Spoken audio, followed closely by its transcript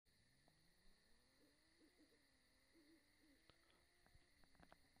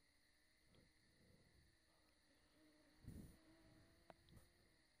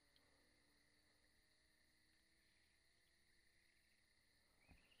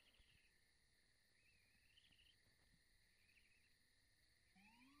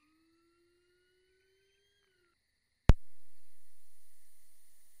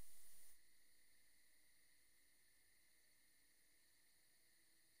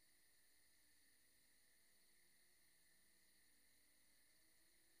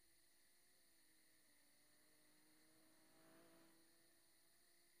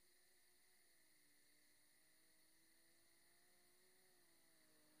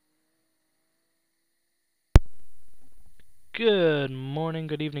Good morning,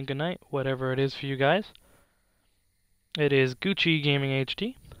 good evening, good night, whatever it is for you guys. It is Gucci Gaming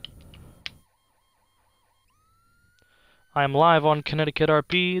HD. I'm live on Connecticut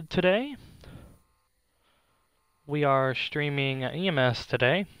RP today. We are streaming EMS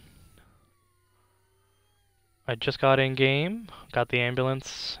today. I just got in game, got the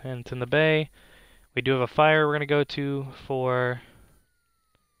ambulance, and it's in the bay. We do have a fire we're going to go to for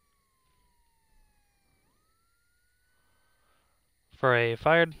a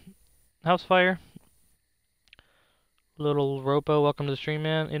house fire. Little Ropo, welcome to the stream,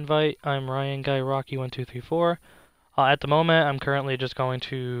 man. Invite. I'm Ryan Guy Rocky 1234. At the moment, I'm currently just going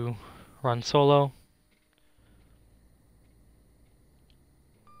to run solo.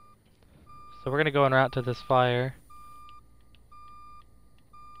 So we're gonna go en route to this fire.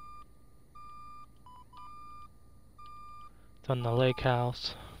 It's on the lake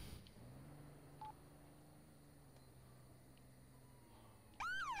house.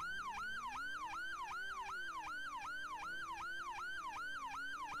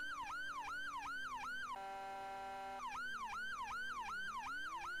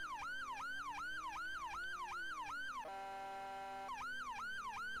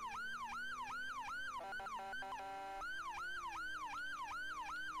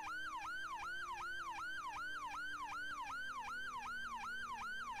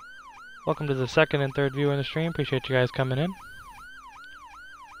 Welcome to the second and third viewer in the stream. Appreciate you guys coming in.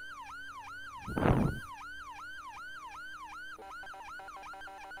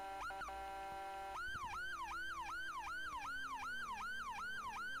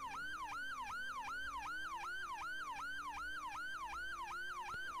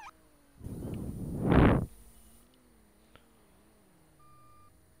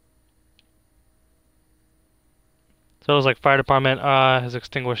 So it was like fire department has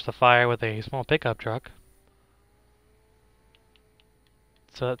extinguished the fire with a small pickup truck.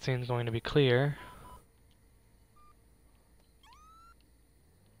 So that scene's going to be clear.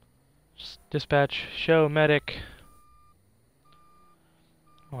 Dispatch, show medic.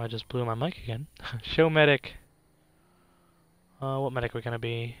 Oh, I just blew my mic again. Show medic. What medic are we gonna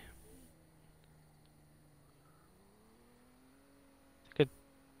be? I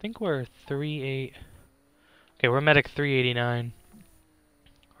think we're 3-8. Okay, we're medic 389.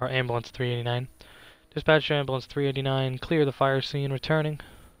 Or ambulance 389. Dispatch ambulance 389. Clear the fire scene. Returning.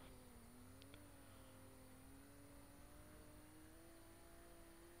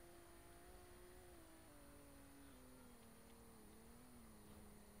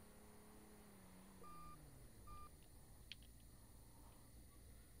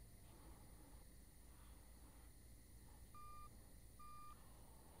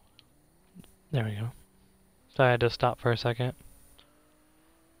 There we go. So I had to stop for a second.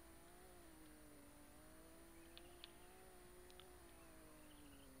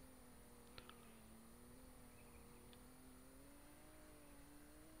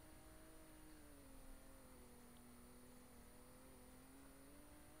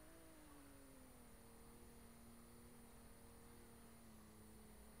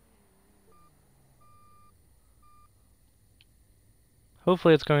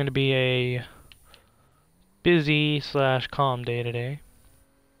 Hopefully it's going to be a busy / calm day today.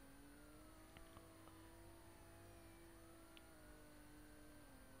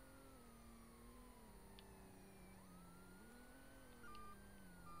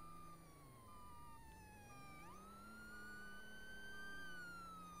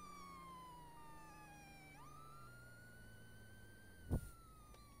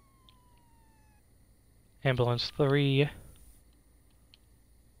 Ambulance 389.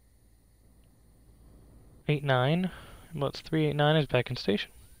 Ambulance 389 is back in station.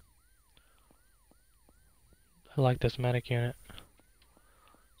 I like this medic unit.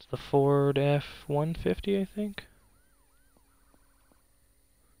 It's the Ford F-150, I think.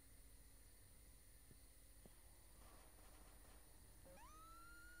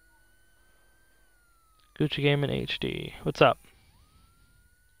 Gucci Gaming HD. What's up?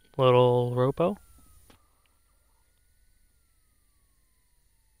 Little Ropo?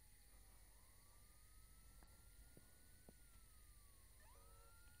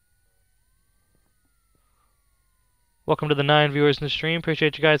 Welcome to the 9 viewers in the stream.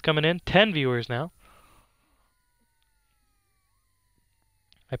 Appreciate you guys coming in. 10 viewers now.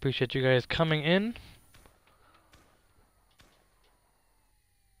 I appreciate you guys coming in.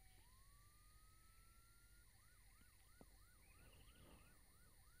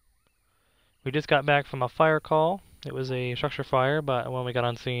 We just got back from a fire call. It was a structure fire, but when we got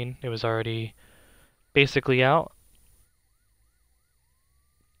on scene, it was already basically out.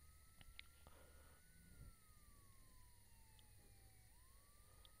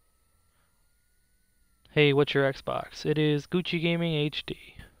 Hey, what's your Xbox? It is Gucci Gaming HD.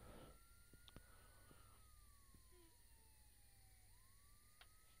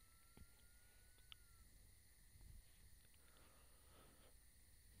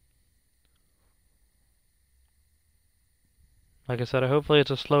 Like I said, hopefully it's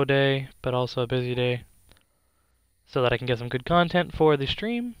a slow day, but also a busy day, so that I can get some good content for the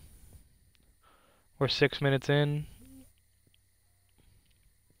stream. We're 6 minutes in.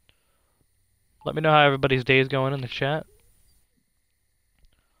 Let me know how everybody's day is going in the chat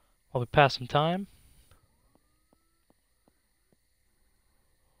while we pass some time.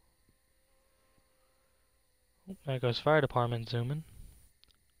 There goes fire department zooming.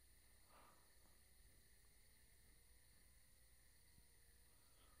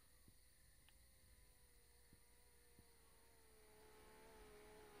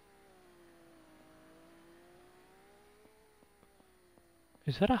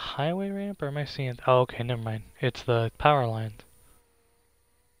 Is that a highway ramp or am I seeing? Oh, okay, never mind. It's the power lines.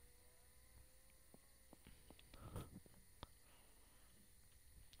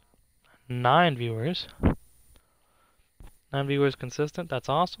 Nine viewers. 9 viewers consistent. That's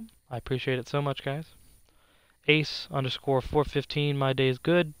awesome. I appreciate it so much, guys. Ace underscore 415. My day is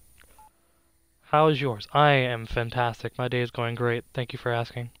good. How is yours? I am fantastic. My day is going great. Thank you for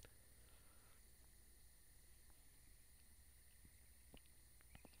asking.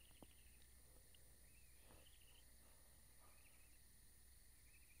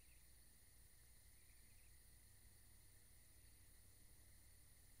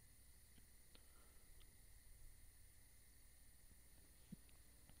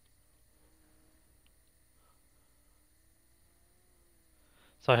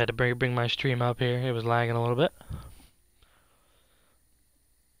 So I had to bring my stream up here. It was lagging a little bit.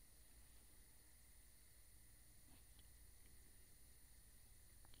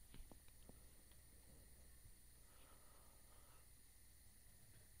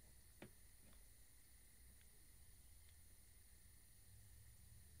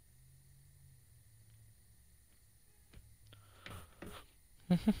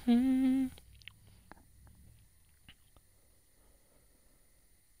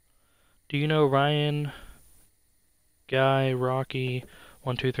 Do you know Ryan, Guy, Rocky,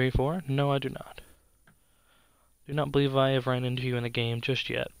 1234? No, I do not. Do not believe I have run into you in the game just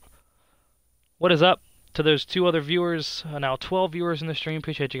yet. What is up to those 2 other viewers? Now 12 viewers in the stream.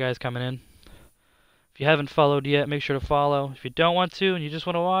 Appreciate you guys coming in. If you haven't followed yet, make sure to follow. If you don't want to and you just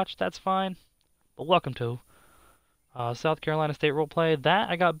want to watch, that's fine. But welcome to South Carolina State Roleplay. That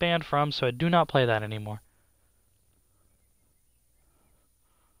I got banned from, so I do not play that anymore.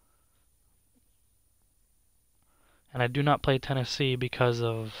 And I do not play Tennessee because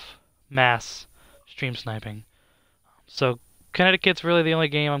of mass stream sniping. So Connecticut's really the only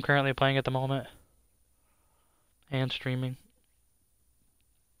game I'm currently playing at the moment. And streaming.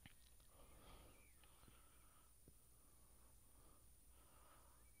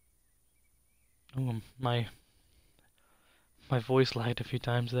 Ooh, my voice lagged a few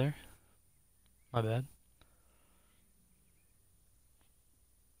times there. My bad.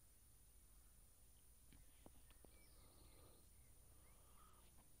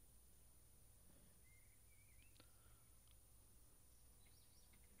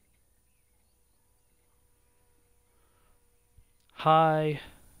 Hi,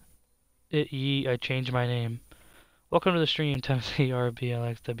 I changed my name. Welcome to the stream, Tennessee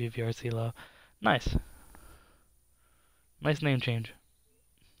RBLX WVRC Low. Nice. Nice name change.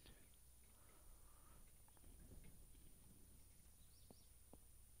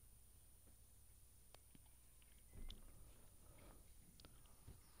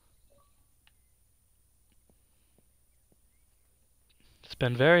 It's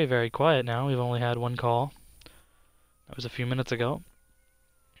been very, very quiet now. We've only had one call. That was a few minutes ago.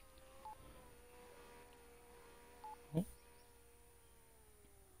 Oh.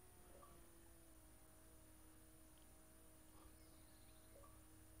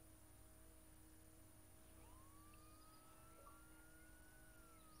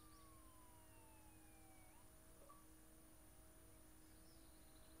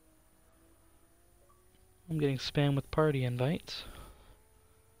 I'm getting spam with party invites.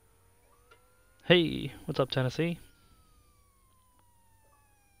 Hey, what's up, Tennessee?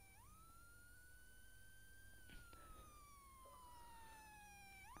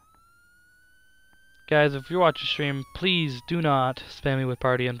 Guys, if you're watching stream, please do not spam me with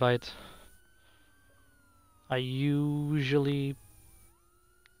party invites. I usually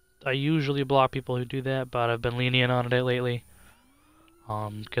block people who do that, but I've been lenient on it lately.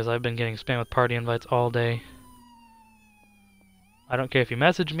 Because I've been getting spam with party invites all day. I don't care if you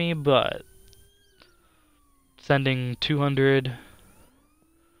message me, but sending 200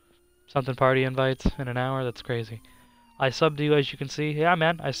 something party invites in an hour. That's crazy. I subbed you, as you can see. Yeah,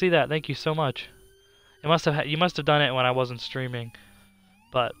 man, I see that. Thank you so much. You must have done it when I wasn't streaming,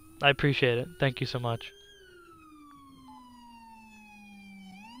 but I appreciate it. Thank you so much.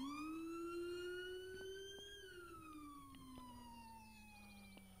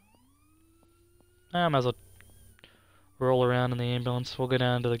 I might as well roll around in the ambulance. We'll go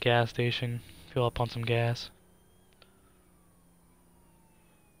down to the gas station, fill up on some gas.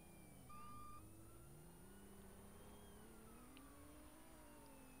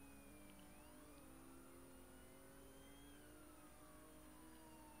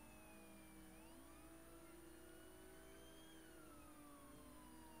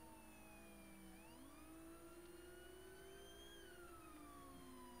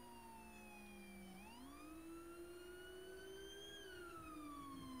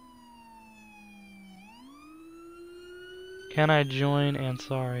 Can I join? And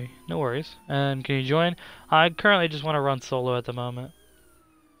sorry. No worries. And can you join? I currently just want to run solo at the moment.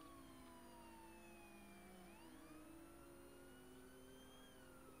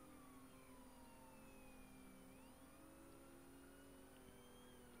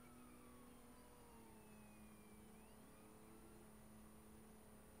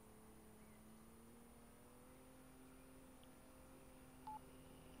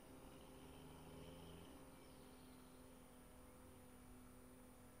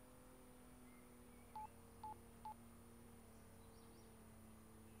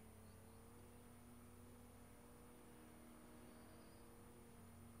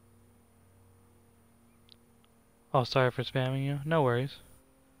 Oh, sorry for spamming you. No worries.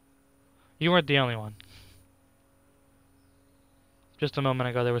 You weren't the only one. Just a moment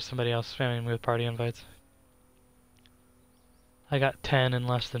ago, there was somebody else spamming me with party invites. I got 10 in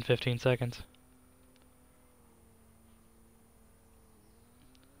less than 15 seconds.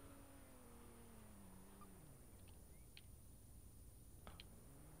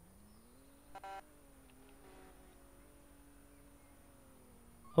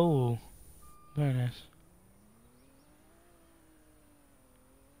 Oh, very nice.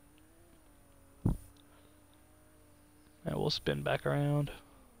 Alright, we'll spin back around.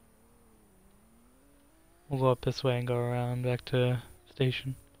 We'll go up this way and go around back to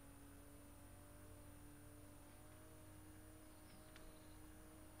station.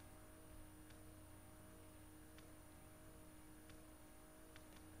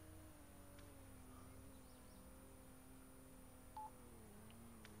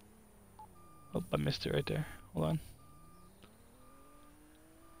 Oh, I missed it right there. Hold on.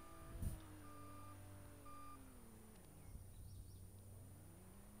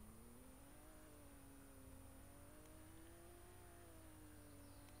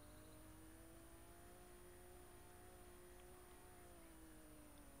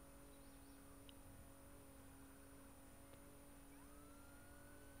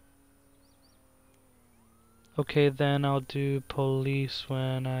 Okay, then I'll do police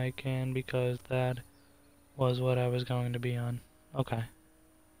when I can, because that was what I was going to be on. Okay.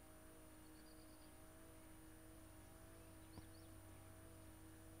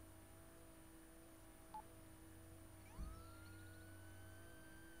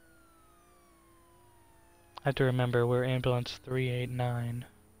 I have to remember we're ambulance 389.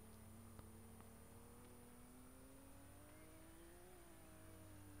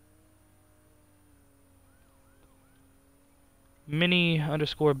 Mini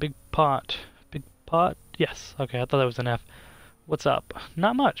underscore big pot. Big pot? Yes. Okay, I thought that was an F. What's up?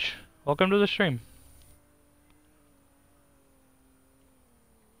 Not much. Welcome to the stream.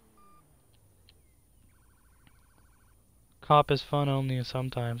 Cop is fun only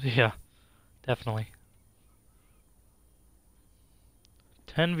sometimes. Yeah, definitely.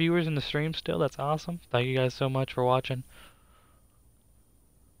 10 viewers in the stream still? That's awesome. Thank you guys so much for watching.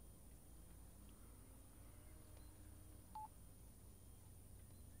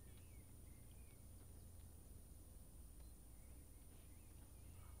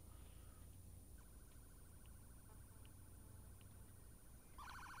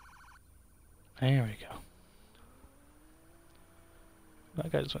 There we go.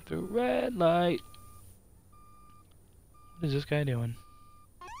 That guy just went through red light. What is this guy doing?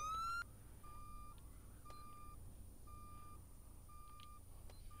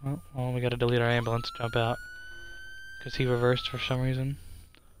 Well, we gotta delete our ambulance, jump out. Because he reversed for some reason.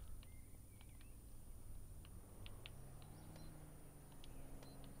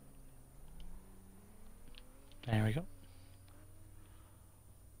 There we go.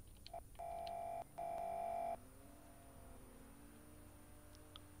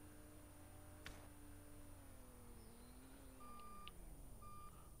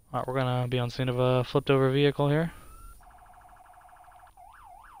 Alright, we're gonna be on scene of a flipped over vehicle here.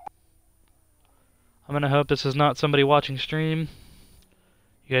 I'm gonna hope this is not somebody watching stream.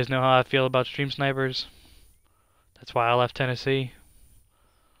 You guys know how I feel about stream snipers. That's why I left Tennessee.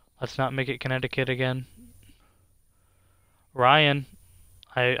 Let's not make it Connecticut again. Ryan,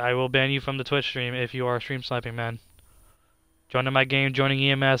 I will ban you from the Twitch stream if you are stream sniping, man. Joining my game, joining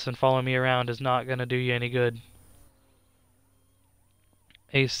EMS, and following me around is not gonna do you any good.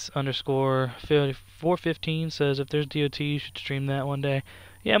 Ace underscore 415 says if there's DOT, you should stream that one day.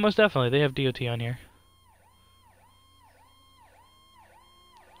 Yeah, most definitely. They have DOT on here.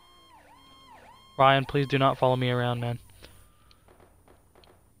 Ryan, please do not follow me around, man.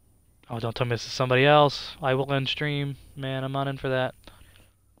 Oh, don't tell me this is somebody else. I will end stream. Man, I'm not in for that.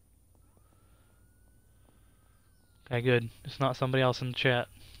 Okay, good. It's not somebody else in the chat.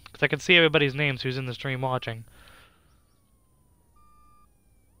 Because I can see everybody's names who's in the stream watching.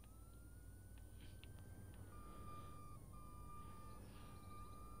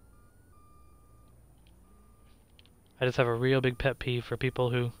 I just have a real big pet peeve for people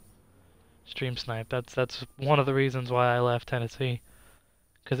who stream snipe. That's one of the reasons why I left Tennessee.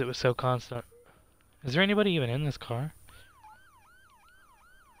 Because it was so constant. Is there anybody even in this car?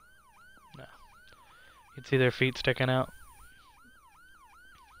 No. You can see their feet sticking out.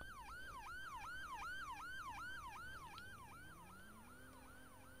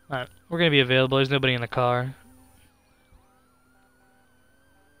 Alright, we're gonna be available. There's nobody in the car.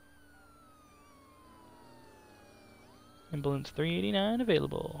 Ambulance 389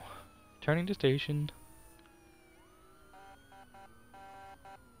 available. Turning to station.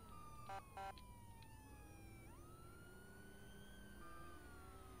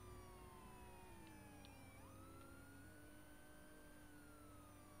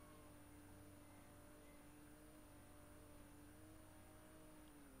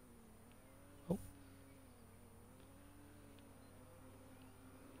 Oh.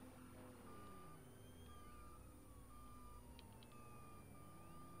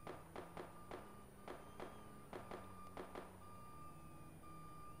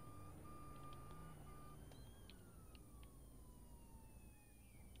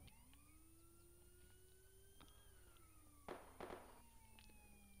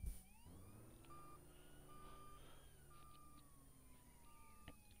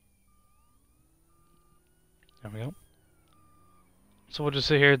 There we go. So we'll just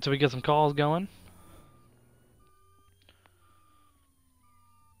sit here until we get some calls going.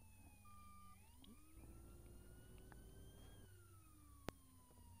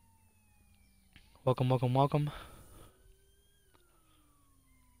 Welcome, welcome, welcome.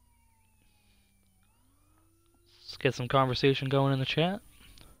 Let's get some conversation going in the chat.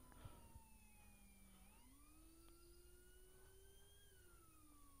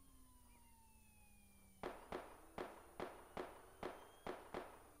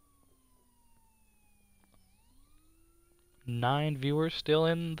 Nine viewers still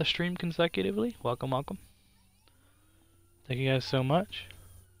in the stream consecutively. Welcome, welcome. Thank you guys so much.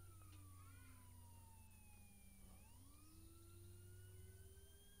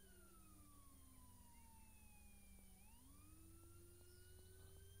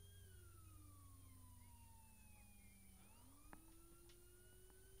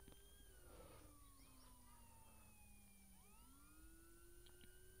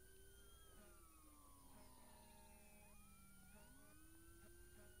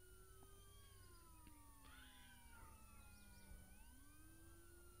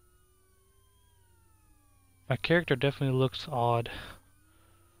 My character definitely looks odd.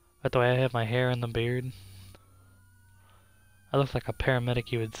 By the way, I have my hair and the beard. I look like a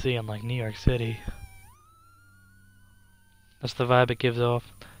paramedic you would see in like New York City. That's the vibe it gives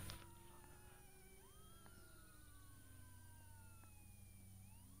off.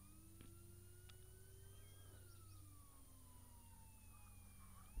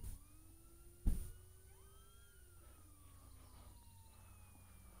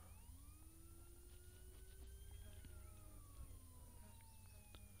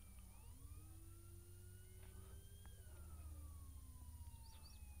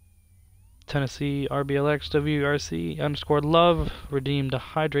 Tennessee RBLX WRC underscore love redeemed a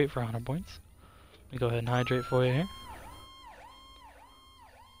hydrate for 100 points. Let me go ahead and hydrate for you here.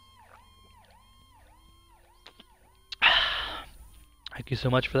 Thank you so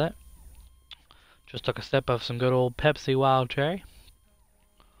much for that. Just took a sip of some good old Pepsi Wild Cherry.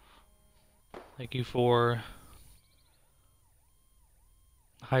 Thank you for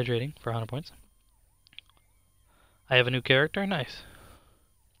hydrating for 100 points. I have a new character. Nice.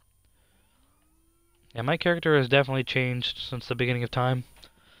 Yeah, my character has definitely changed since the beginning of time.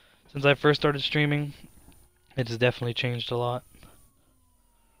 Since I first started streaming, it's definitely changed a lot.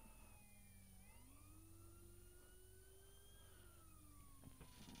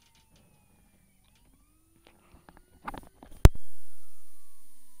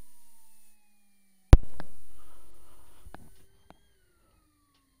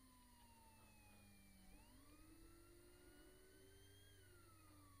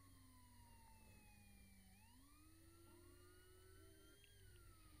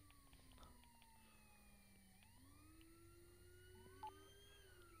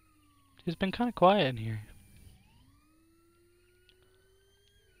 It's been kind of quiet in here.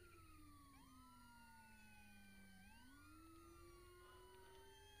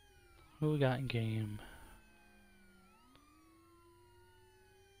 What we got in game?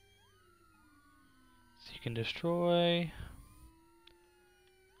 Seek and destroy.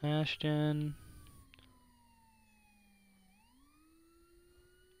 Ashton.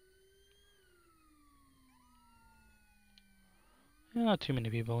 Yeah, not too many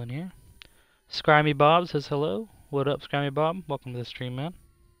people in here. Scrimey Bob says hello. What up, Scrimey Bob? Welcome to the stream, man.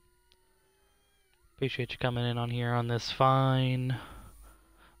 Appreciate you coming in on here on this fine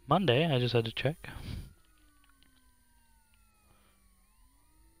Monday. I just had to check.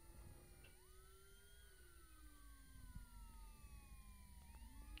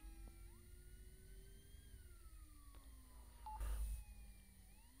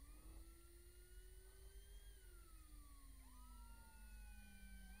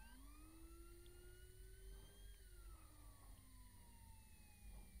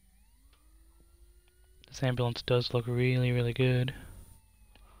 This ambulance does look really, really good.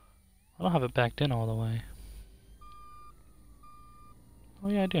 I don't have it backed in all the way. Oh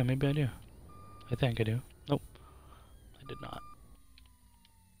yeah, I do. Maybe I do. I think I do. Nope. I did not.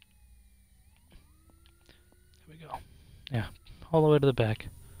 There we go. Yeah. All the way to the back.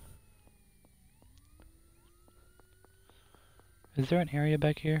 Is there an area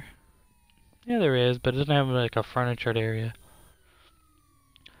back here? Yeah, there is, but it doesn't have like a furnitured area.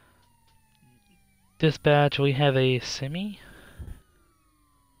 Dispatch, we have a semi.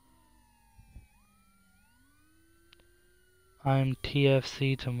 I'm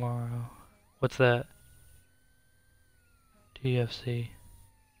TFC tomorrow. What's that? TFC.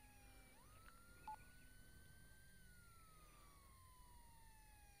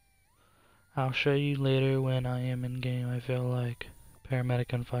 I'll show you later when I am in game. I feel like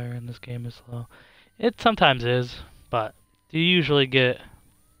paramedic and fire in this game is slow. It sometimes is, but you usually get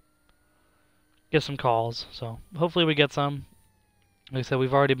some calls, so hopefully we get some. Like I said,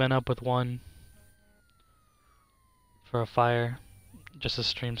 we've already been up with one for a fire, just as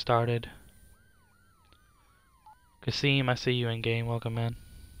stream started. Kasim, I see you in game. Welcome, man.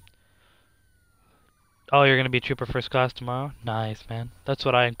 Oh, you're gonna be Trooper First Class tomorrow? Nice, man. That's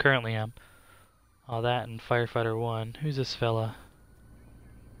what I currently am. All that and Firefighter 1. Who's this fella?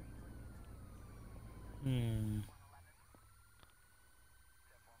 Hmm.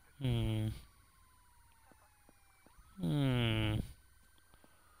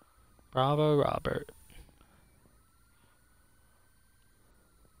 Bravo, Robert.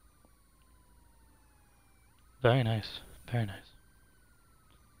 Very nice. Very nice.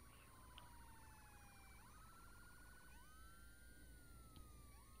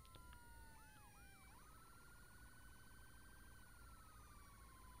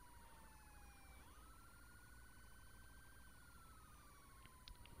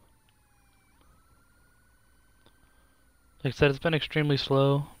 Like I said, it's been extremely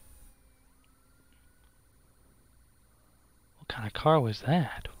slow. What kind of car was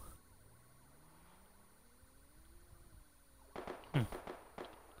that?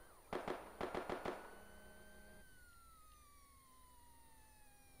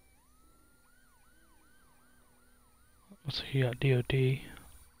 Let's see, you got DOD.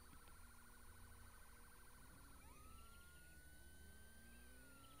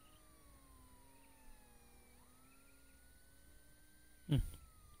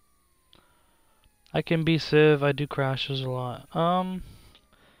 I can be Civ, I do crashes a lot.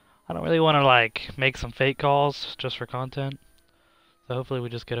 I don't really want to like make some fake calls just for content. So hopefully we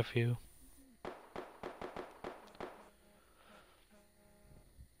just get a few.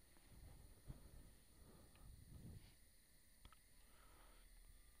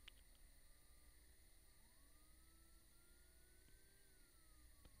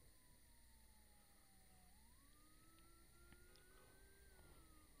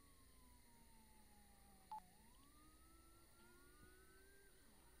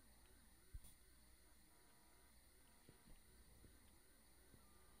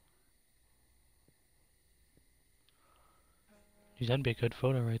 Geez, that'd be a good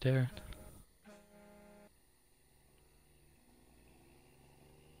photo right there.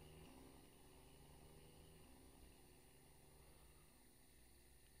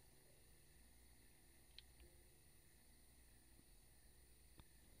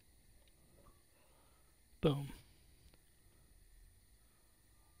 Boom.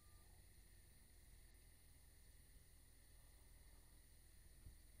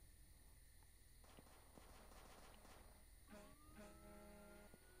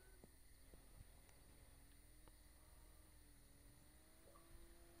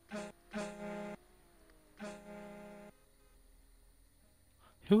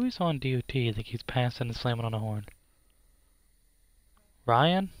 Who is on DOT that keeps passing and slamming on a horn?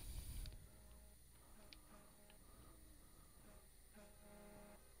 Ryan?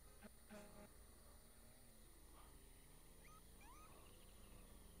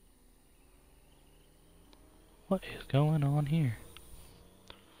 What is going on here?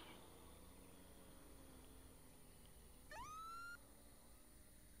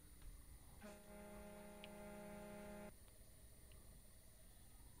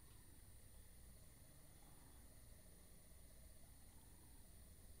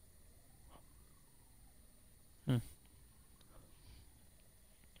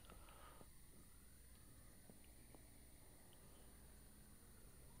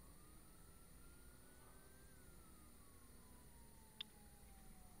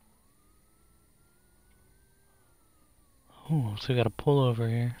 Ooh, so we got a pullover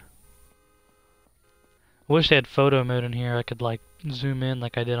here. I wish they had photo mode in here. I could like zoom in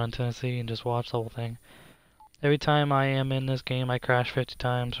like I did on Tennessee and just watch the whole thing. Every time I am in this game, I crash 50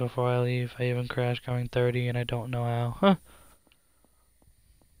 times before I leave. I even crash going 30 and I don't know how. Huh.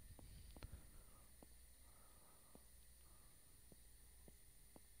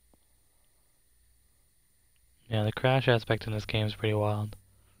 Yeah, the crash aspect in this game is pretty wild.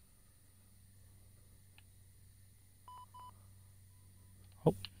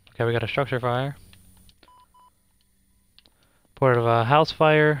 Oh, okay, we got a structure fire. Report of a house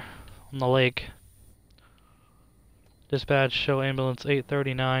fire on the lake. Dispatch, show ambulance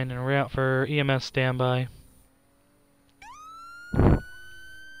 839 and route for EMS standby.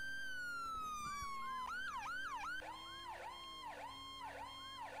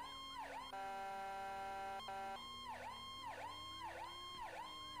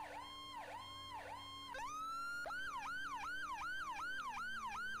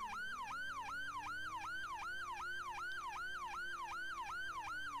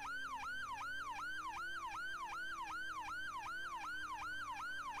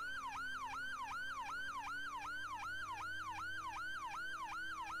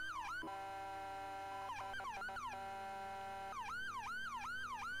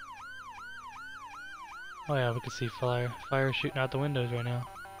 Oh yeah, we can see fire shooting out the windows right now.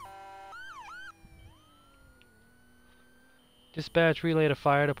 Dispatch, relay to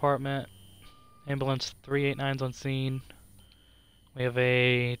fire department. Ambulance 389's on scene. We have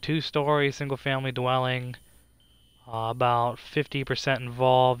a two-story single-family dwelling. About 50%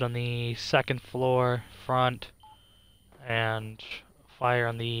 involved on the second floor front, and fire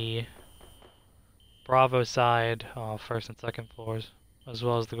on the Bravo side, first and second floors, as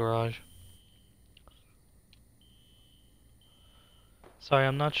well as the garage. Sorry,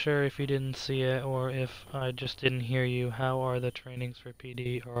 I'm not sure if you didn't see it or if I just didn't hear you. How are the trainings for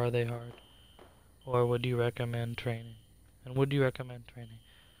PD, or are they hard? Or would you recommend training? And would you recommend training?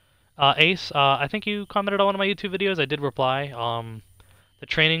 Ace, I think you commented on one of my YouTube videos. I did reply. The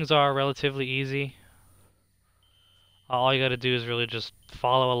trainings are relatively easy. All you gotta do is really just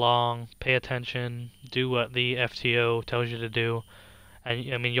follow along, pay attention, do what the FTO tells you to do,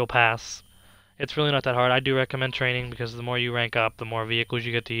 and I mean, you'll pass. It's really not that hard. I do recommend training because the more you rank up, the more vehicles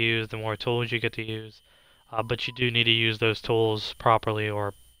you get to use, the more tools you get to use. But you do need to use those tools properly, or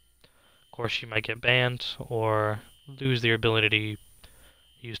of course you might get banned or lose the ability to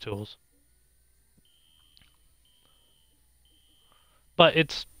use tools. But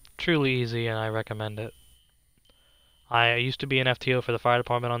it's truly easy and I recommend it. I used to be an FTO for the fire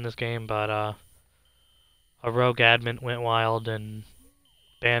department on this game, but a rogue admin went wild and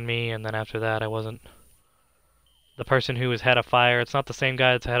banned me, and then after that I wasn't the person who was head of fire. It's not the same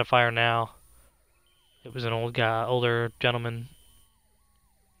guy that's head of fire now. It was an old guy, older gentleman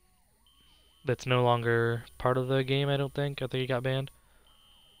that's no longer part of the game, I don't think. I think he got banned.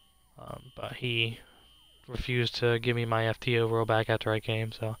 But he refused to give me my FTO role back after I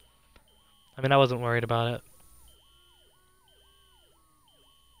came, so I mean, I wasn't worried about it.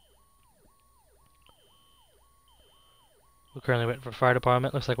 We're currently waiting for fire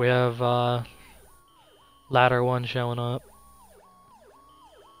department. Looks like we have ladder 1 showing up.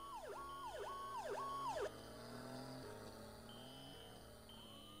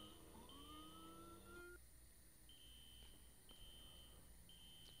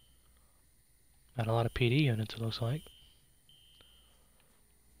 Got a lot of PD units, it looks like.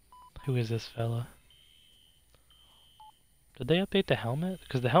 Who is this fella? Did they update the helmet?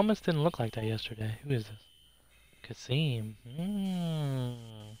 Because the helmets didn't look like that yesterday. Who is this? Kasim.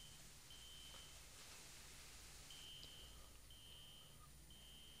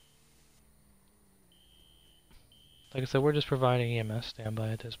 Like I said, we're just providing EMS standby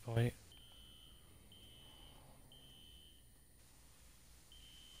at this point.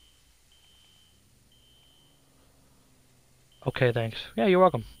 Okay, thanks. Yeah, you're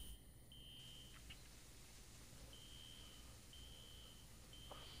welcome.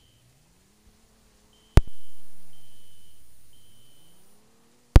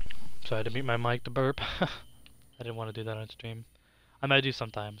 Sorry, I had to mute my mic to burp. I didn't want to do that on stream. I might do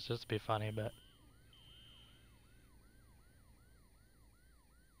sometimes, just to be funny, but...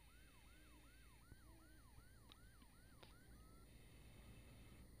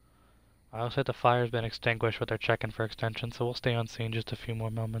 I also said the fire's been extinguished, but they're checking for extension, so we'll stay on scene just a few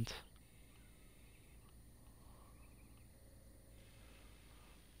more moments.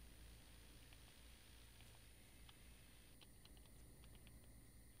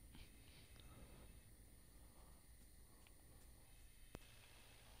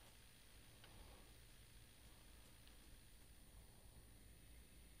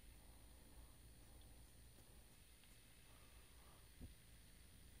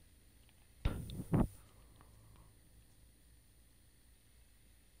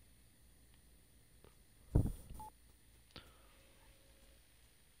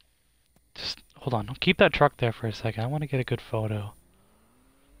 Just hold on, keep that truck there for a second. I want to get a good photo.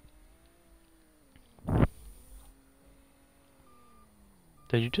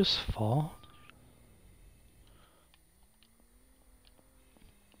 Did you just fall?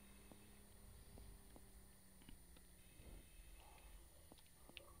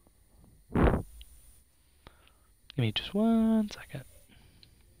 Give me just 1 second.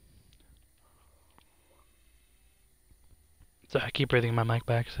 So I keep breathing my mic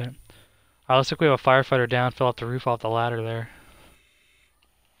back. So. Looks like we have a firefighter down. Fell off the roof off the ladder there.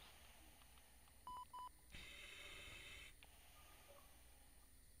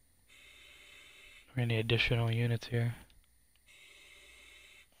 We're gonna need additional units here.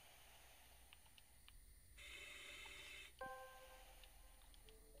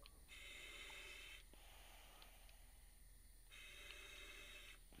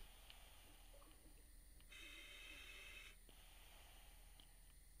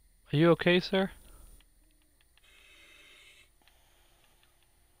 Are you okay, sir?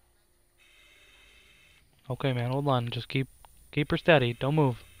 Okay, man, hold on. Just keep her steady. Don't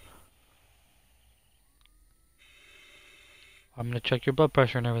move. I'm gonna check your blood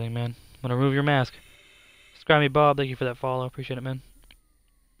pressure and everything, man. I'm gonna remove your mask. Subscribe me, Bob. Thank you for that follow. Appreciate it, man.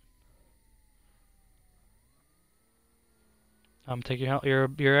 I'm taking your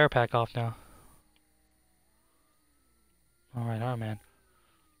air pack off now. All right, man.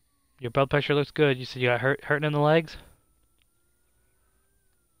 Your blood pressure looks good. You said you got hurting in the legs?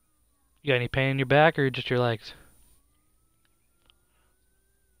 You got any pain in your back or just your legs?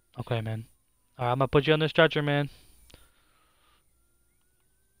 Okay, man. All right, I'm gonna put you on the stretcher, man.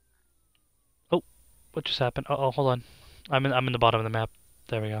 Oh, what just happened? Oh, hold on. I'm in the bottom of the map.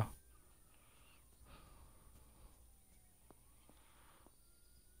 There we go.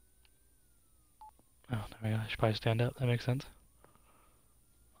 Oh, there we go. I should probably stand up. That makes sense.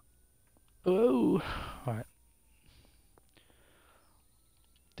 Oh, all right.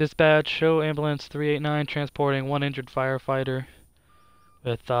 Dispatch, show ambulance 389 transporting one injured firefighter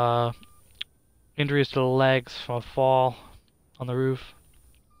with injuries to the legs from a fall on the roof.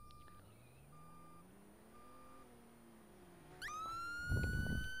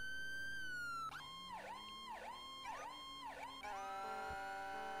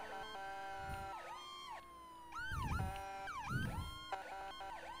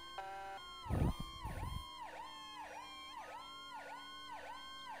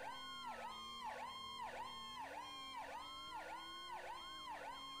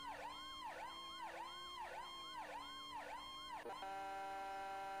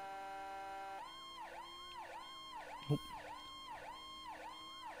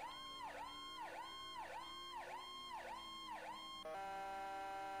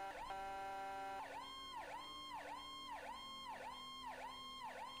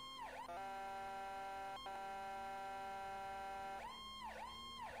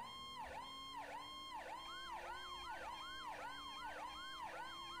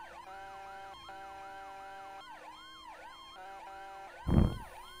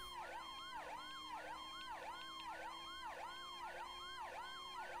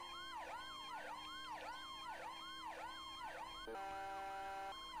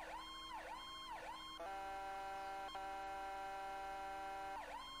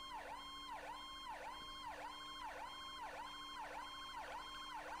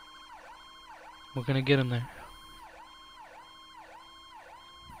 We're gonna get him there.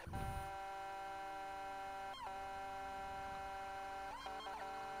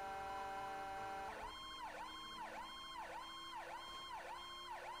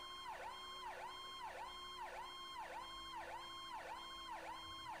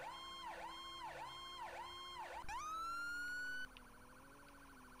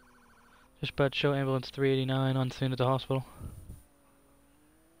 Dispatch, show ambulance 389 on scene at the hospital.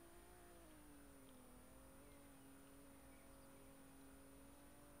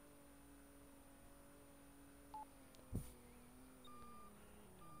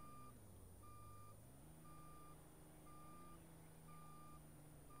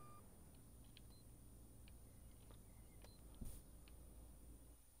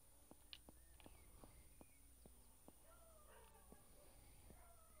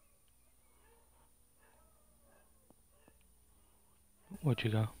 Where'd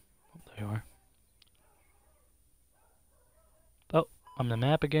you go? Oh, there you are. Oh, I'm the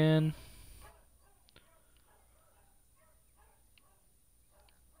map again.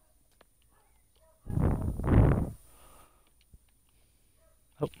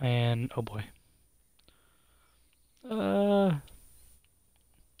 Oh, and oh boy. I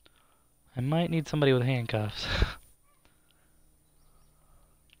might need somebody with handcuffs.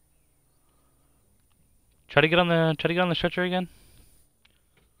 Try to get on the stretcher again.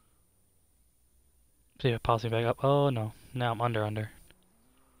 See if it pops me back up. Oh no. Now I'm under.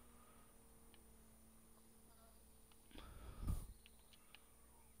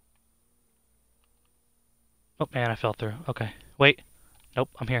 Oh man, I fell through. Okay. Wait. Nope,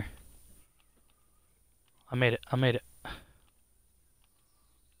 I'm here. I made it.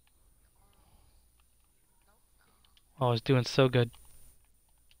 Oh, I was doing so good.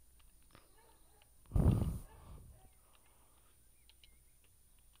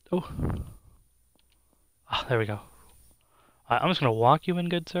 Oh. Ah, there we go. I'm just gonna walk you in,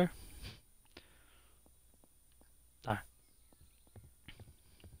 good sir. Alright.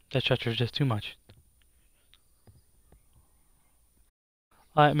 That stretcher is just too much.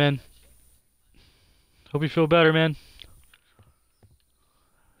 Alright, man. Hope you feel better, man.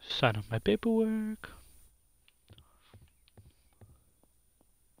 Sign up my paperwork.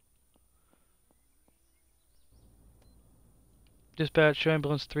 Dispatch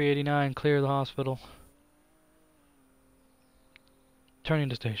ambulance 389, clear the hospital. Turning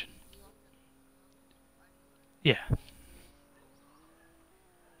to station. Yeah.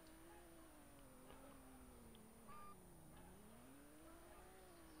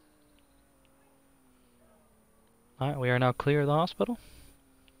 Alright, we are now clear of the hospital.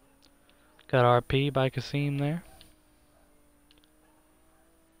 Got RP by Kasim there.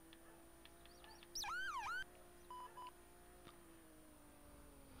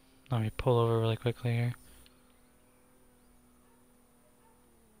 Let me pull over really quickly here.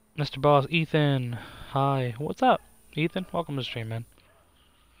 Mr. Boss, Ethan. Hi. What's up, Ethan? Welcome to the stream, man.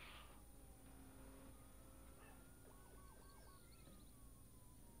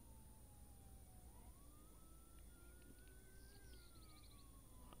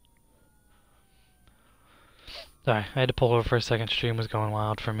 Sorry, I had to pull over for a second. Stream was going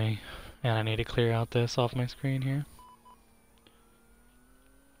wild for me. And I need to clear out this off my screen here.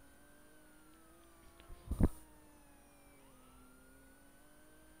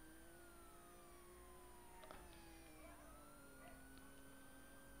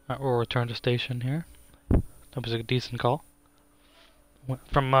 Alright, we'll return to station here. That was a decent call. Went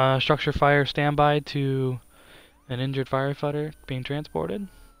from structure fire standby to an injured firefighter being transported.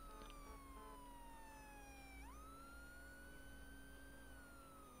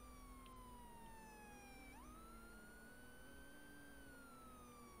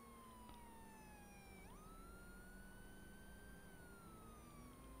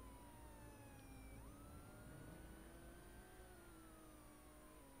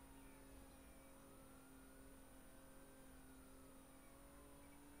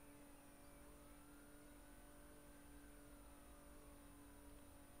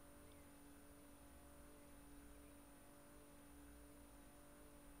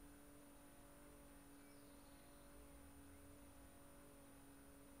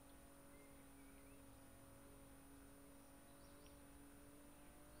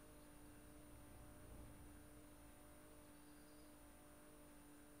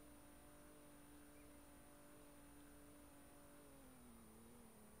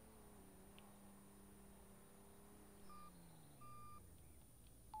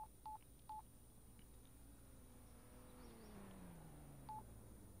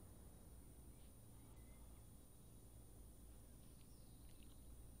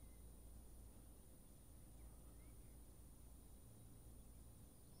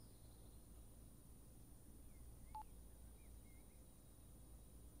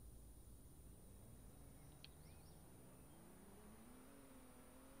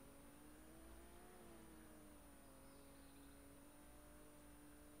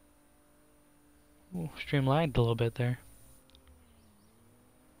 Stream lagged a little bit there.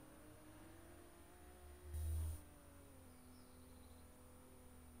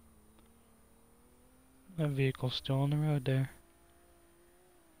 That vehicle's still on the road there.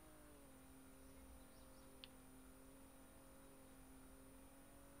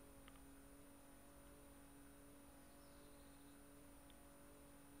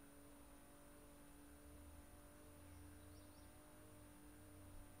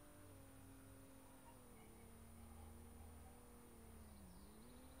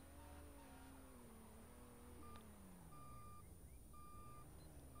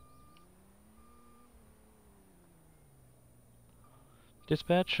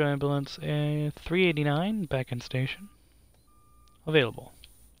 Dispatch ambulance 389 back in station. Available.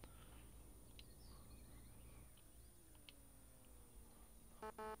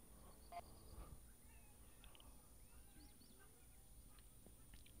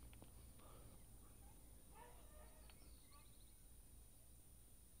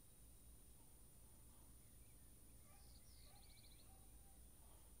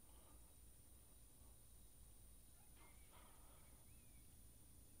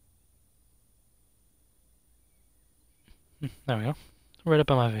 There we go. Right up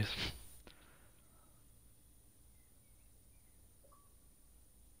on my face.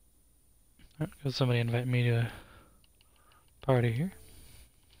 Alright, got somebody invite me to a party here.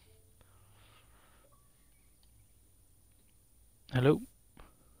 Hello?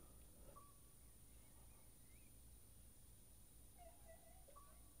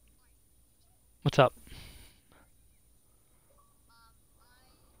 What's up?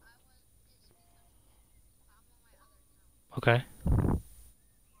 Okay.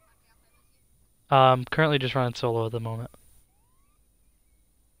 Currently just running solo at the moment.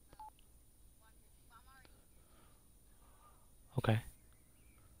 Okay.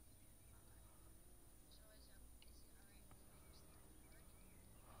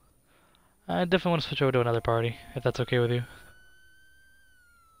 I definitely want to switch over to another party, if that's okay with you.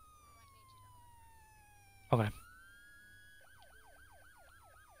 Okay.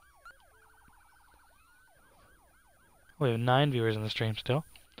 We have 9 viewers in the stream still.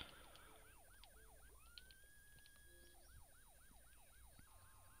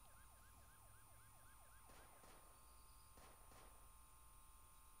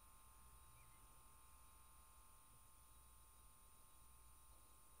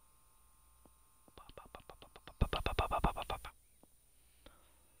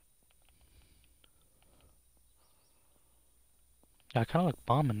 Yeah, I kind of look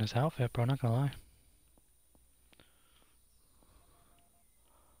bomb in this outfit, bro, not gonna lie.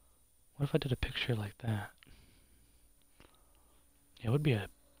 What if I did a picture like that? Yeah, it would be a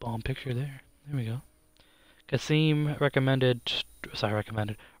bomb picture there. There we go. Kasim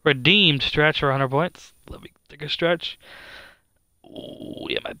redeemed stretch for 100 points. Let me take a stretch. Oh,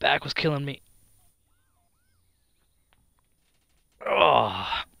 yeah, my back was killing me. Oh,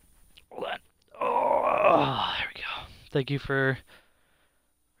 hold on. Oh, there we go. Thank you for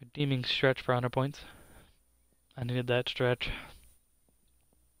redeeming stretch for 100 points. I needed that stretch.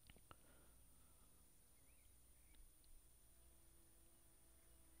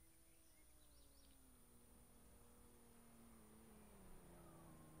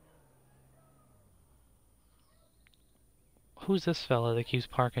 Who's this fella that keeps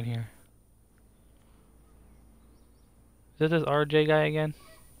parking here? Is it this RJ guy again?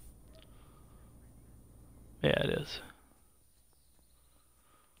 Yeah, it is.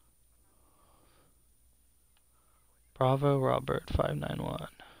 Bravo Robert 591.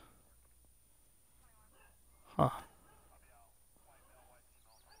 Huh.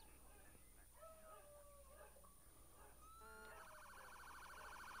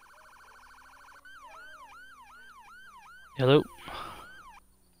 Hello?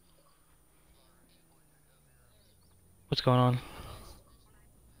 What's going on?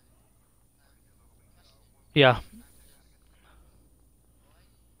 Yeah.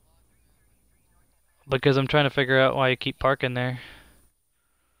 Because I'm trying to figure out why you keep parking there.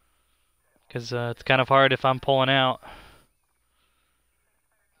 Because it's kind of hard if I'm pulling out.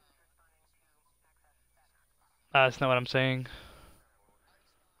 That's not what I'm saying.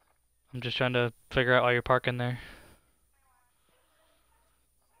 I'm just trying to figure out why you're parking there.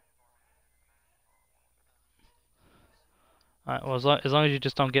 Alright, well, as long as you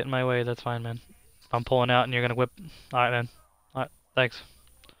just don't get in my way, that's fine, man. If I'm pulling out and you're gonna whip... Alright, man. Alright, thanks.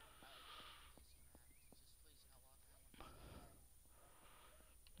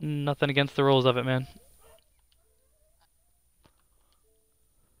 Nothing against the rules of it, man.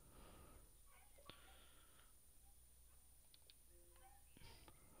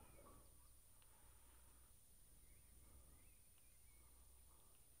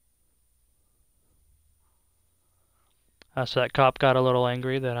 So that cop got a little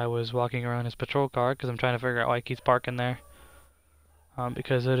angry that I was walking around his patrol car because I'm trying to figure out why he keeps parking there.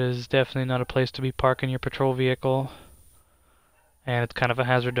 Because it is definitely not a place to be parking your patrol vehicle. And it's kind of a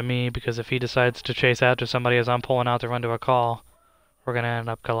hazard to me because if he decides to chase after somebody as I'm pulling out to run to a call, we're going to end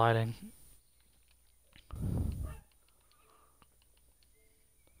up colliding.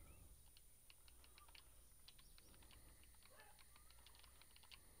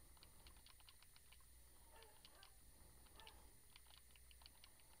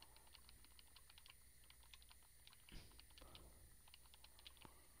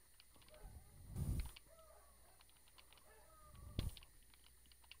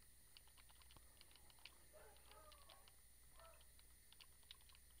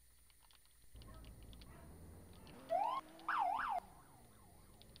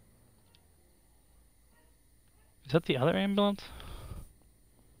 Is that the other ambulance?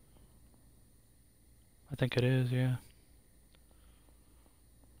 I think it is, yeah.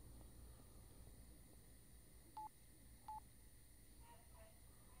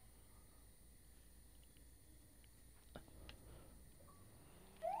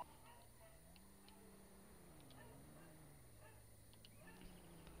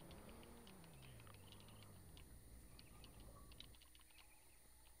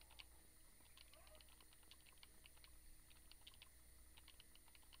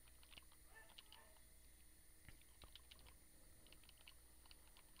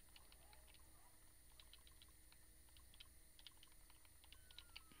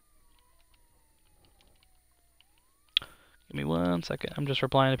 Give me 1 second. I'm just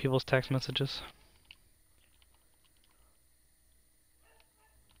replying to people's text messages.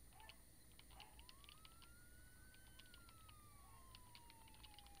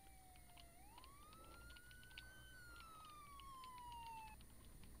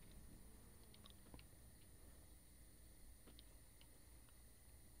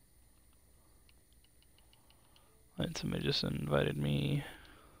 Alright, somebody just invited me.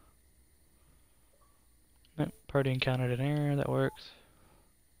 Nope, party encountered an error. That works.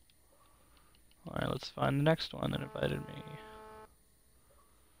 Alright, let's find the next one that invited me.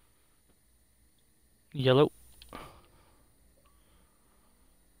 Yellow.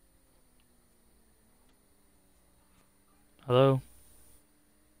 Hello?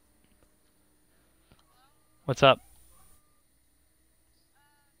 What's up?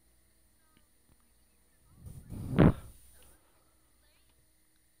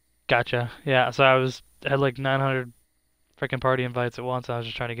 Gotcha. Yeah, so I had like 900 freaking party invites at once. I was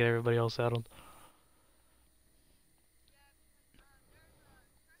just trying to get everybody else settled.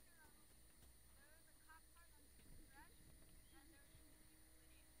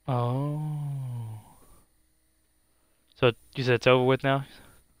 Oh. So you said it's over with now?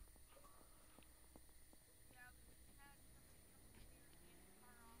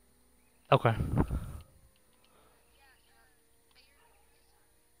 Okay.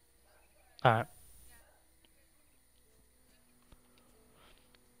 Alright.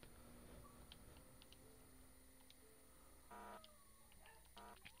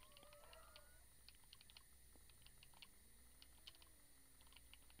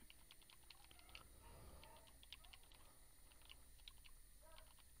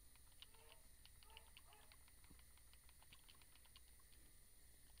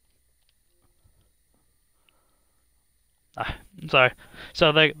 I'm sorry.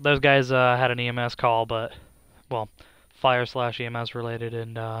 So those guys had an EMS call, but, well, fire/EMS related,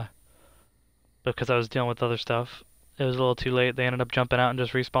 and because I was dealing with other stuff, it was a little too late. They ended up jumping out and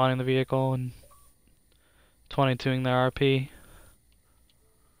just respawning the vehicle and 22ing their RP.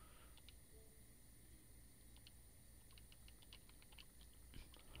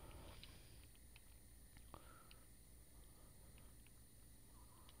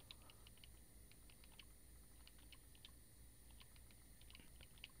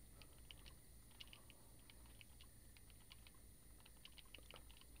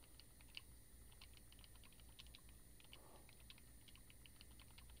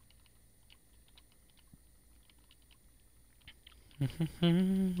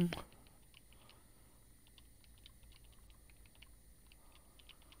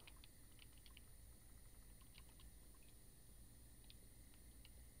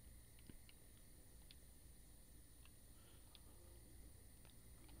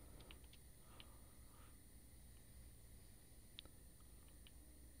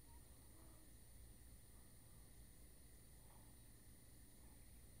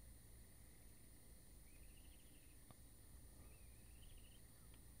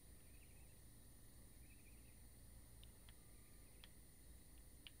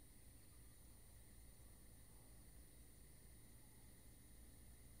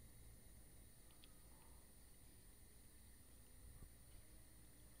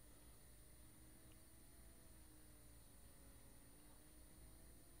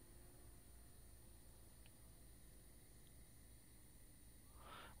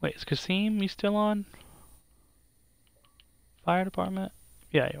 Wait, is Kasim, you still on? Fire department?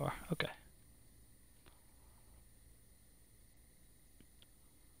 Yeah, you are. Okay.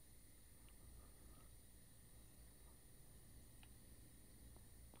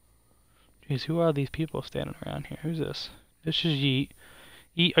 Jeez, who are these people standing around here? Who's this? This is Yeet.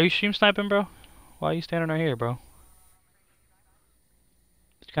 Yeet, are you stream sniping, bro? Why are you standing right here, bro?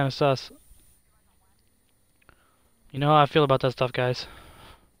 It's kind of sus. You know how I feel about that stuff, guys.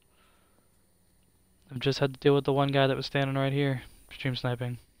 I've just had to deal with the one guy that was standing right here, stream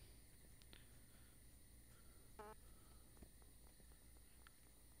sniping.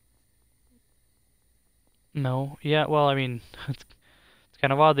 No, yeah, well, I mean, it's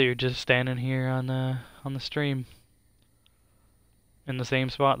kind of odd that you're just standing here on the stream in the same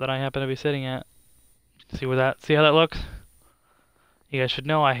spot that I happen to be sitting at. See how that looks? You guys should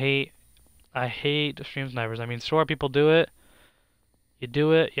know I hate stream snipers. I mean, sure, people do it. You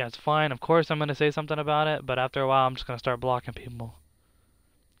do it, yeah, it's fine. Of course, I'm gonna say something about it, but after a while, I'm just gonna start blocking people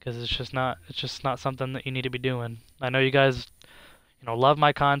because it's just not something that you need to be doing. I know you guys, love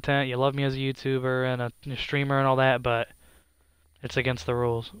my content. You love me as a YouTuber and a streamer and all that, but it's against the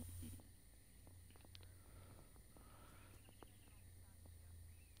rules.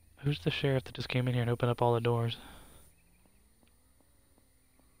 Who's the sheriff that just came in here and opened up all the doors?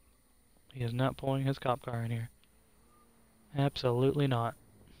 He is not pulling his cop car in here. Absolutely not.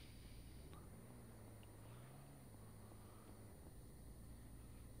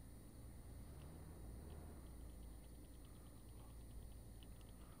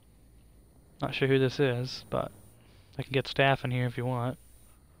 Not sure who this is, but I can get staff in here if you want.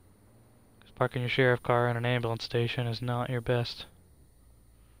 Because parking your sheriff car in an ambulance station is not your best.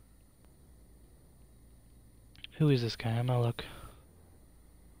 Who is this guy? I'm gonna look.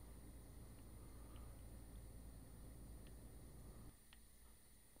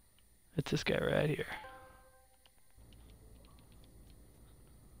 It's this guy right here.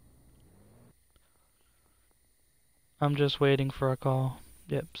 I'm just waiting for a call.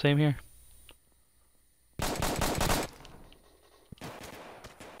 Yep, same here.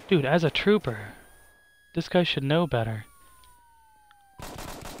 Dude, as a trooper, this guy should know better.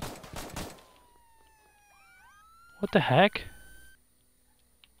 What the heck?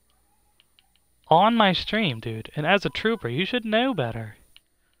 On my stream, dude. And as a trooper, you should know better.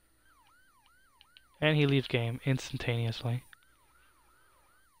 And he leaves game instantaneously.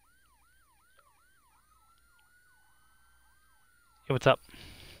 Hey, what's up?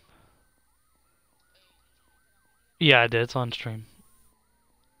 Yeah, I did. It's on stream.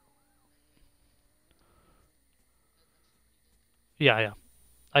 Yeah.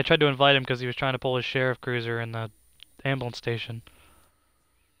 I tried to invite him because he was trying to pull his sheriff cruiser in the ambulance station.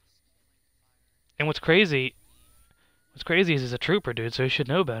 And what's crazy is he's a trooper, dude, so he should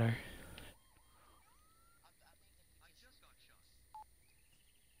know better.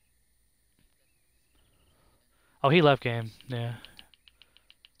 Oh, he left game. Yeah.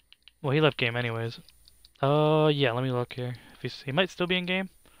 Well, he left game anyways. Oh, yeah, let me look here. If he might still be in game?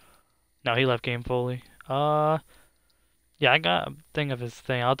 No, he left game fully. Yeah, I got a thing of his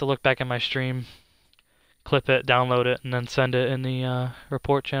thing. I'll have to look back in my stream, clip it, download it, and then send it in the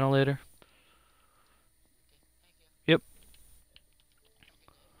report channel later. Yep.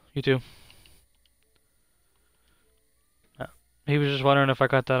 You too. He was just wondering if I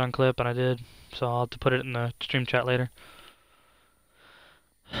got that on clip, and I did. So I'll have to put it in the stream chat later.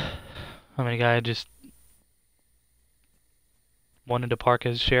 I mean, a guy just wanted to park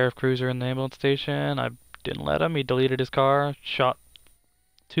his sheriff cruiser in the ambulance station. I didn't let him. He deleted his car, shot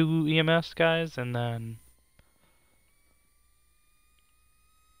 2 EMS guys, and then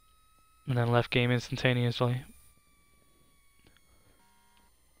left game instantaneously.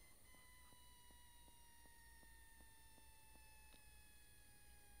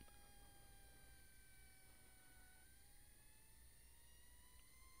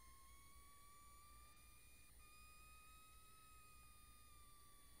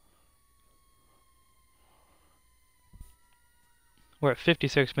 We're at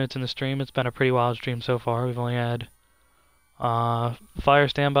 56 minutes in the stream. It's been a pretty wild stream so far. We've only had fire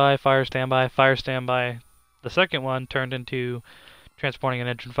standby, fire standby, fire standby. The second one turned into transporting an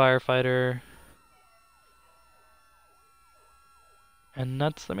engine firefighter. And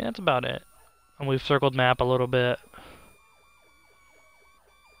that's about it. And we've circled map a little bit.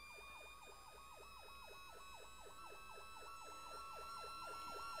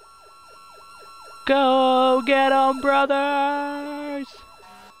 Go get 'em, brothers!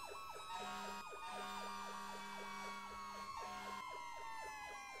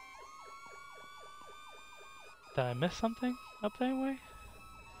 Did I miss something up that way?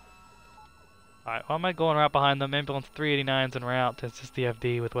 Alright, why am I going right behind them? Ambulance 389's en route to assist the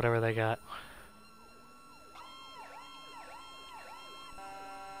FD with whatever they got.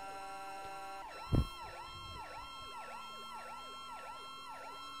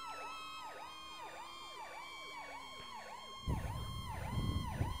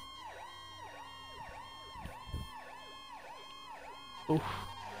 Oof.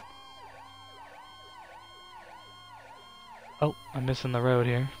 Oh, I'm missing the road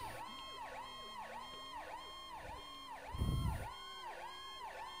here.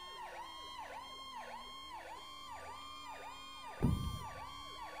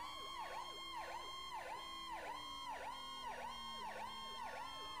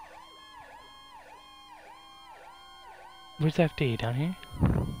 Where's FD? Down here?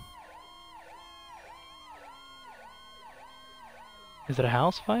 Is it a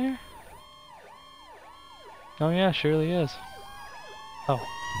house fire? Oh yeah, surely is. Oh.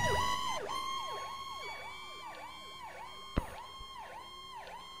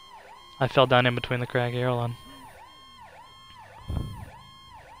 I fell down in between the crack here, hold on.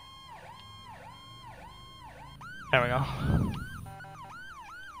 There we go.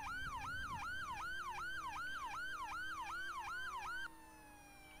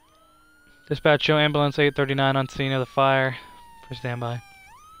 Dispatch, show ambulance 839 on scene of the fire for standby.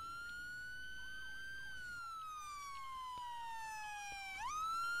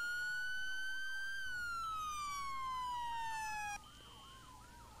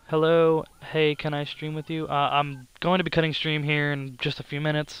 Hello, hey, can I stream with you? I'm going to be cutting stream here in just a few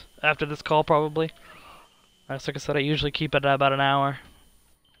minutes, after this call probably. Like I said, I usually keep it at about an hour.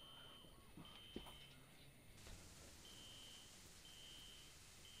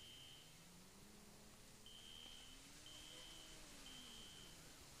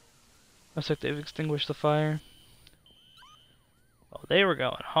 Looks like they've extinguished the fire. Oh, they were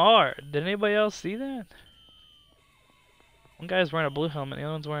going hard. Did anybody else see that? One guy's wearing a blue helmet, the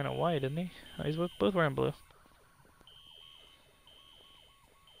other one's wearing a white, isn't he? Oh, he's both wearing blue.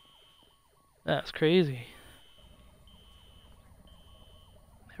 That's crazy.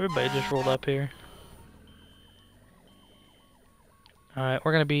 Everybody just rolled up here. Alright,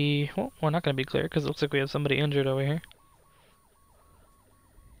 we're gonna be... Well, we're not gonna be clear, because it looks like we have somebody injured over here.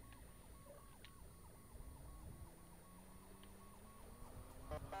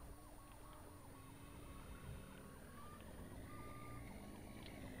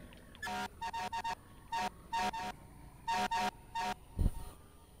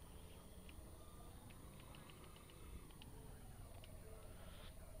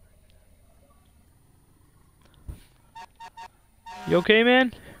 You okay,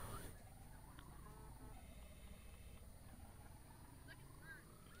 man?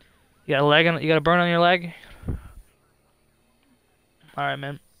 You got a leg on, you got a burn on your leg? Alright,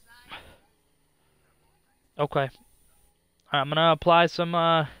 man. Okay. Alright, I'm gonna apply some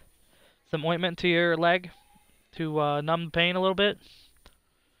ointment to your leg to numb the pain a little bit.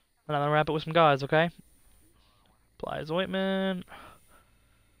 And I'm gonna wrap it with some gauze, okay? Applies ointment.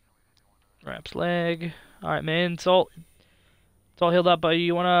 Wraps leg. Alright, man, it's all healed up, but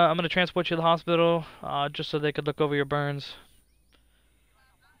I'm gonna transport you to the hospital, just so they could look over your burns.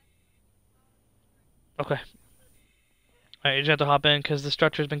 Okay. Alright, you just have to hop in, because the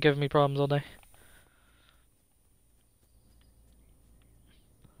structure's been giving me problems all day.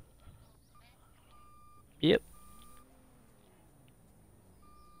 Yep.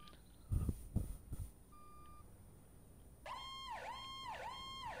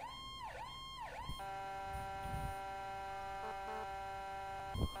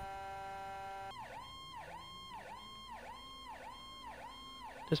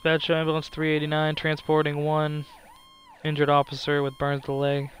 Dispatch ambulance 389 transporting one injured officer with burns to the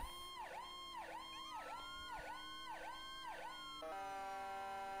leg.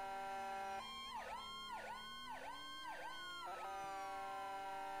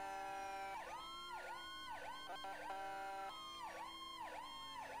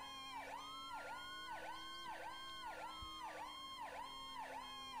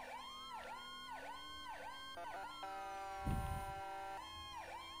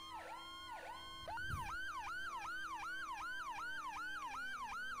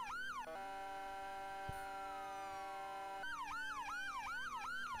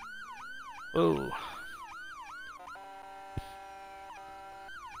 Whoa.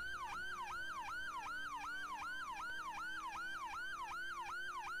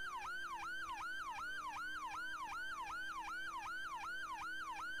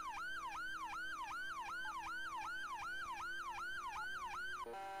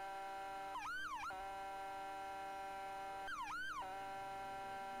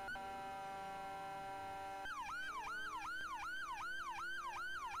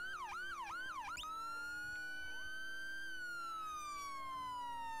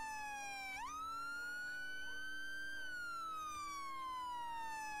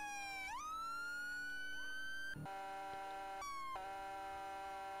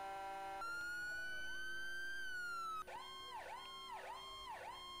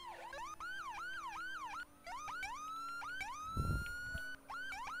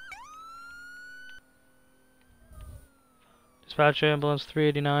 Dispatch ambulance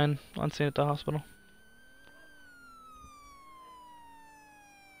 389 on scene at the hospital.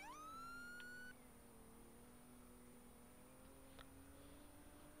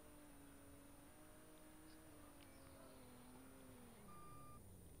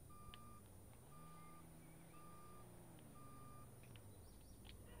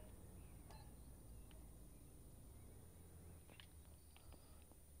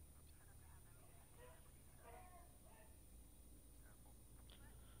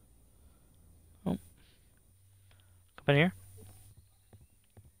 Oh. Come in here.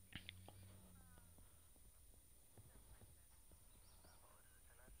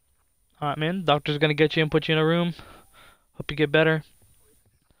 Alright, man. Doctor's gonna get you and put you in a room. Hope you get better.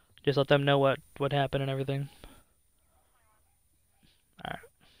 Just let them know what happened and everything. Alright.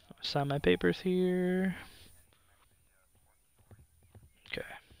 Sign my papers here. Okay.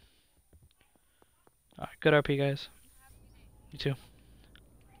 Alright, good RP, guys. You too.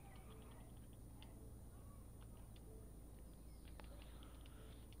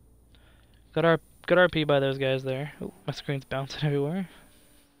 Good RP by those guys there. Oh, my screen's bouncing everywhere.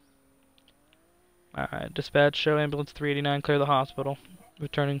 Alright, dispatch, show ambulance 389, clear the hospital.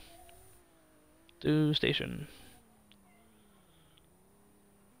 Returning to station.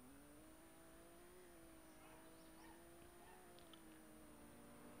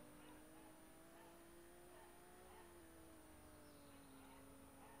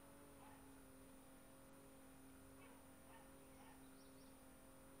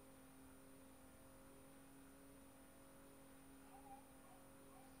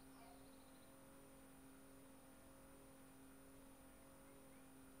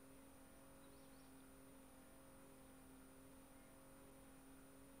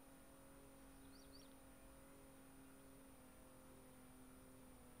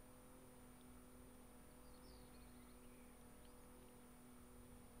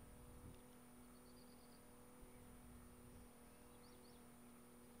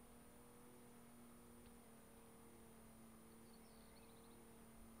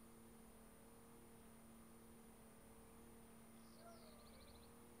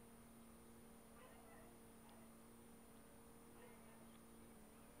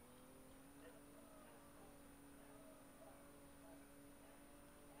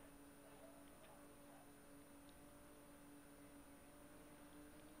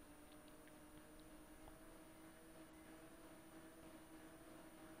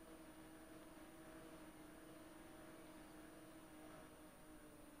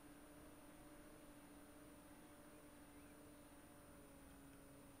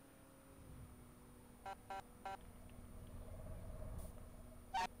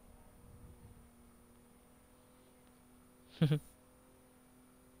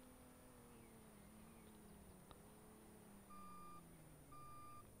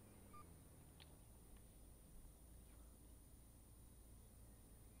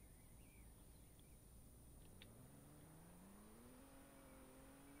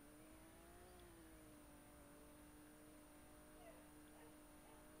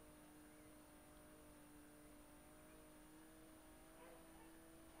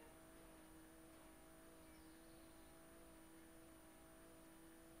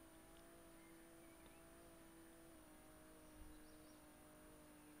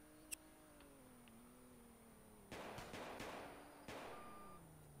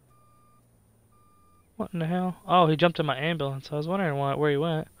 What in the hell? Oh, he jumped in my ambulance. I was wondering where he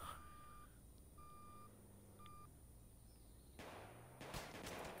went.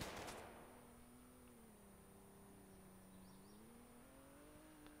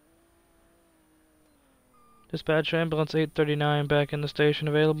 Dispatch ambulance 839 back in the station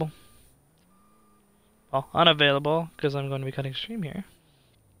available. Well, unavailable because I'm going to be cutting stream here.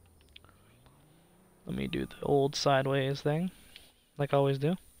 Let me do the old sideways thing, like I always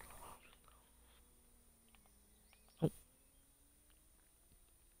do. Oh.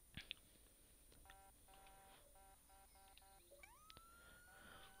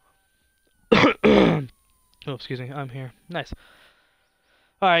 Oh, excuse me, I'm here. Nice.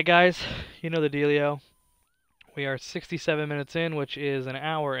 Alright, guys, you know the dealio. We are 67 minutes in, which is an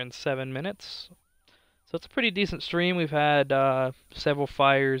hour and 7 minutes. So it's a pretty decent stream. We've had several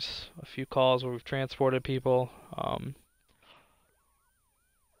fires, a few calls where we've transported people.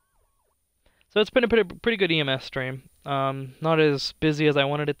 So it's been a pretty good EMS stream. Not as busy as I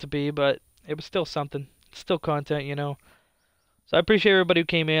wanted it to be, but it was still something. Still content, you know. So I appreciate everybody who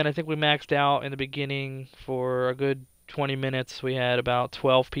came in. I think we maxed out in the beginning for a good 20 minutes. We had about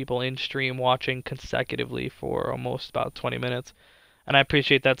 12 people in stream watching consecutively for almost about 20 minutes. And I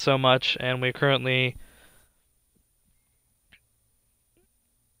appreciate that so much. And we're currently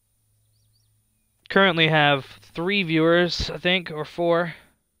currently have 3 viewers, I think, or 4.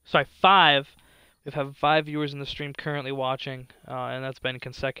 Sorry, 5. We've had 5 viewers in the stream currently watching, and that's been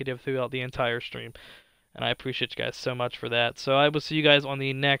consecutive throughout the entire stream. And I appreciate you guys so much for that. So I will see you guys on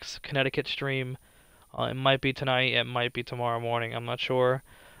the next Connecticut stream. It might be tonight, it might be tomorrow morning, I'm not sure.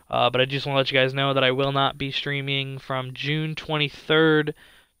 But I just want to let you guys know that I will not be streaming from June 23rd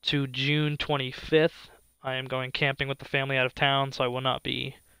to June 25th. I am going camping with the family out of town, so I will not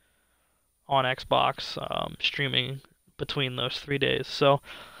be on Xbox streaming between those 3 days. So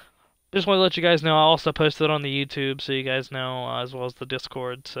just want to let you guys know. I'll also post it on the YouTube so you guys know, as well as the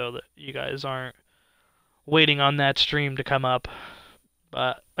Discord, so that you guys aren't waiting on that stream to come up.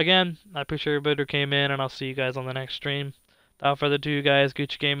 But again, I appreciate everybody who came in, and I'll see you guys on the next stream. Without further ado, guys,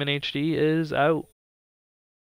 Gucci Gaming HD is out.